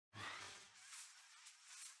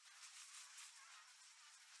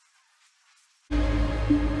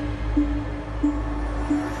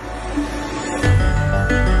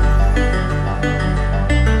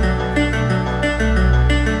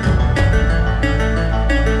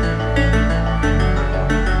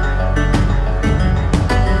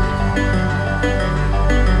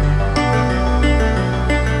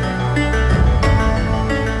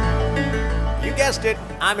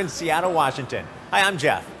I'm in Seattle, Washington. Hi, I'm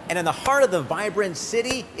Jeff. And in the heart of the vibrant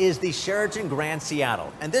city is the Sheraton Grand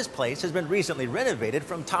Seattle. And this place has been recently renovated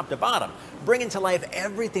from top to bottom, bringing to life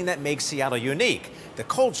everything that makes Seattle unique. The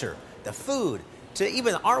culture, the food, to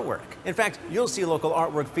even artwork. In fact, you'll see local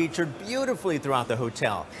artwork featured beautifully throughout the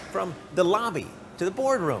hotel, from the lobby to the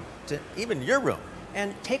boardroom to even your room.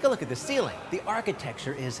 And take a look at the ceiling. The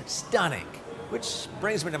architecture is stunning, which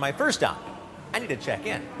brings me to my first stop. I need to check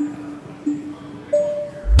in.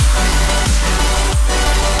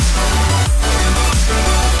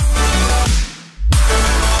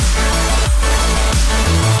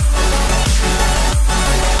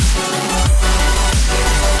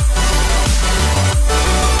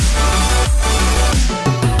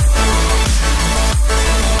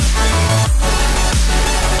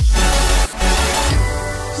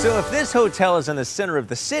 So if this hotel is in the center of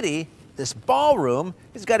the city, this ballroom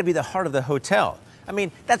has got to be the heart of the hotel. I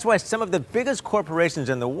mean, that's why some of the biggest corporations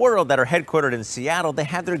in the world that are headquartered in Seattle, they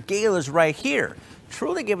have their galas right here,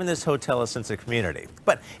 truly giving this hotel a sense of community.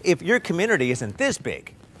 But if your community isn't this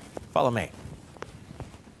big, follow me.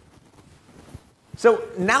 So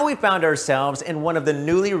now we found ourselves in one of the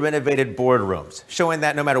newly renovated boardrooms, showing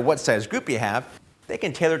that no matter what size group you have, they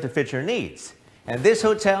can tailor it to fit your needs. And this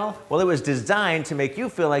hotel, well, it was designed to make you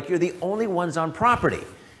feel like you're the only ones on property.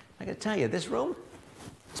 I gotta tell you, this room,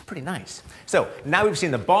 it's pretty nice. So now we've seen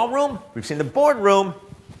the ballroom, we've seen the boardroom,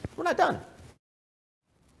 we're not done.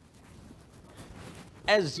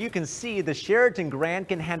 As you can see, the Sheraton Grand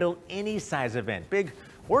can handle any size event, big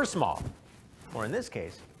or small, or in this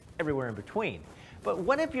case, everywhere in between. But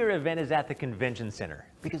what if your event is at the convention center?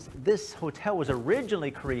 Because this hotel was originally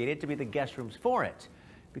created to be the guest rooms for it,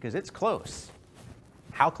 because it's close.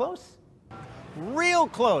 How close? Real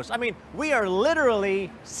close. I mean, we are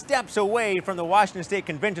literally steps away from the Washington State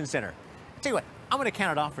Convention Center. Tell you what, I'm going to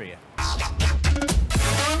count it off for you.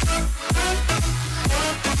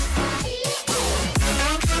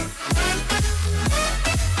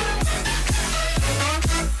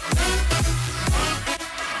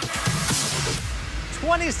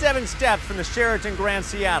 "27 steps from the Sheraton Grand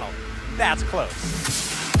Seattle." That's close.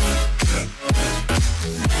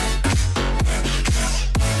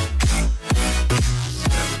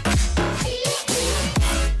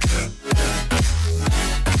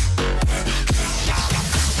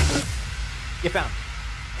 You found me.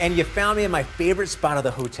 And you found me in my favorite spot of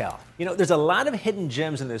the hotel. You know, there's a lot of hidden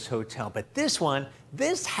gems in this hotel, but this one,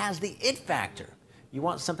 this has the it factor. You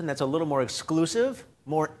want something that's a little more exclusive,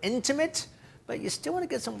 more intimate, but you still want to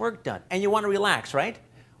get some work done. And you want to relax, right?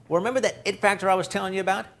 Well, remember that it factor I was telling you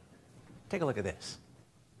about? Take a look at this.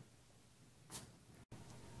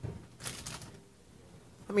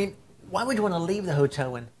 I mean, why would you want to leave the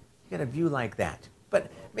hotel when you got a view like that?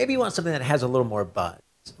 But maybe you want something that has a little more buzz,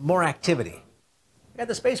 more activity. I got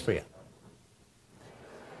the space for you.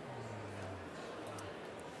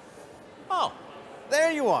 Oh,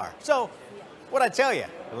 there you are. So, what'd I tell you?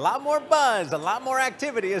 A lot more buzz, a lot more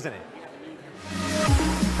activity, isn't it?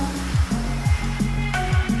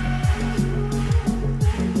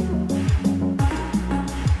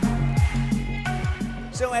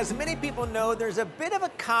 So as many people know, there's a bit of a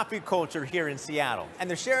coffee culture here in Seattle. And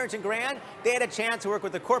the Sheraton Grand, they had a chance to work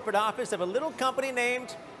with the corporate office of a little company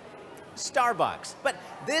named Starbucks. But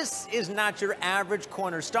this is not your average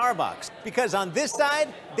corner Starbucks, because on this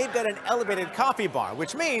side, they've got an elevated coffee bar,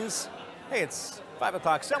 which means, hey, it's 5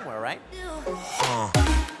 o'clock somewhere, right?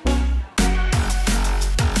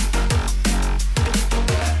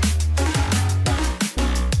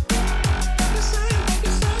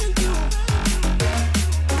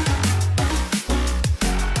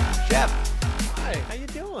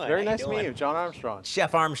 Very nice to meet you, John Armstrong.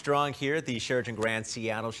 Chef Armstrong here at the Sheraton Grand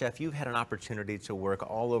Seattle. Chef, you've had an opportunity to work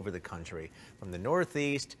all over the country, from the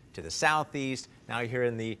Northeast to the Southeast, now you're here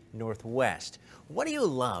in the Northwest. What do you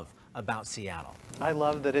love about Seattle? I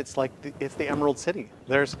love that it's like it's the Emerald City.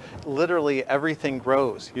 There's literally everything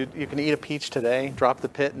grows. You can eat a peach today, drop the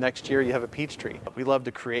pit, next year you have a peach tree. We love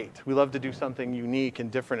to create. We love to do something unique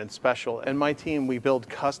and different and special. And my team, we build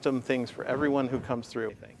custom things for everyone who comes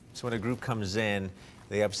through. So when a group comes in,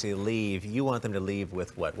 they obviously leave. You want them to leave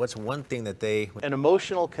with what? What's one thing that they... An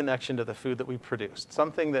emotional connection to the food that we produced.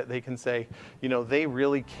 Something that they can say, you know, they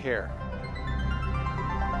really care.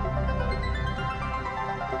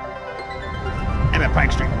 I'm at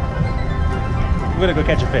Pike Street. We're gonna go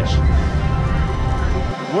catch a fish.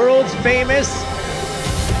 World's famous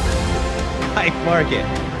Pike Market.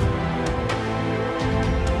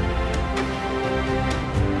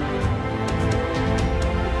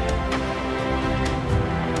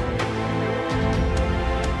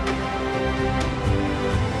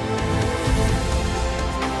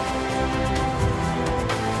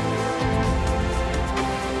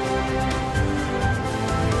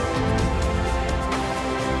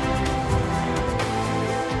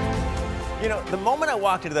 know, the moment I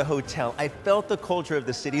walked into the hotel, I felt the culture of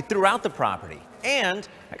the city throughout the property. And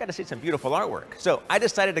I got to see some beautiful artwork. So I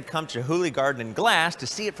decided to come to Chihuly Garden and Glass to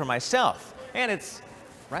see it for myself. And it's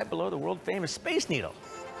right below the world-famous Space Needle.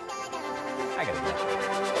 I gotta go.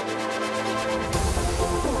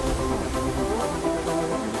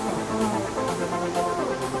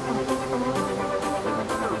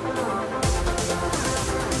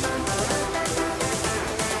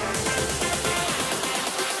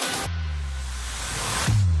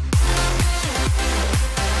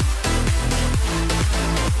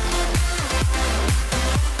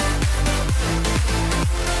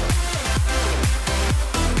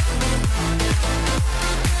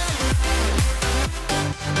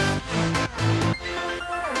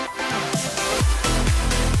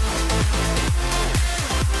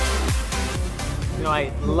 You know,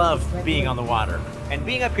 I love being on the water. And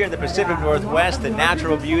being up here in the Pacific Northwest, the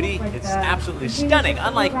natural beauty, it's absolutely stunning,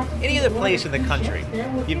 unlike any other place in the country.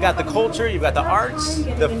 You've got the culture, you've got the arts,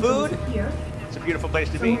 the food. It's a beautiful place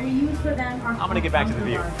to be. I'm gonna get back to the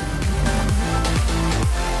view.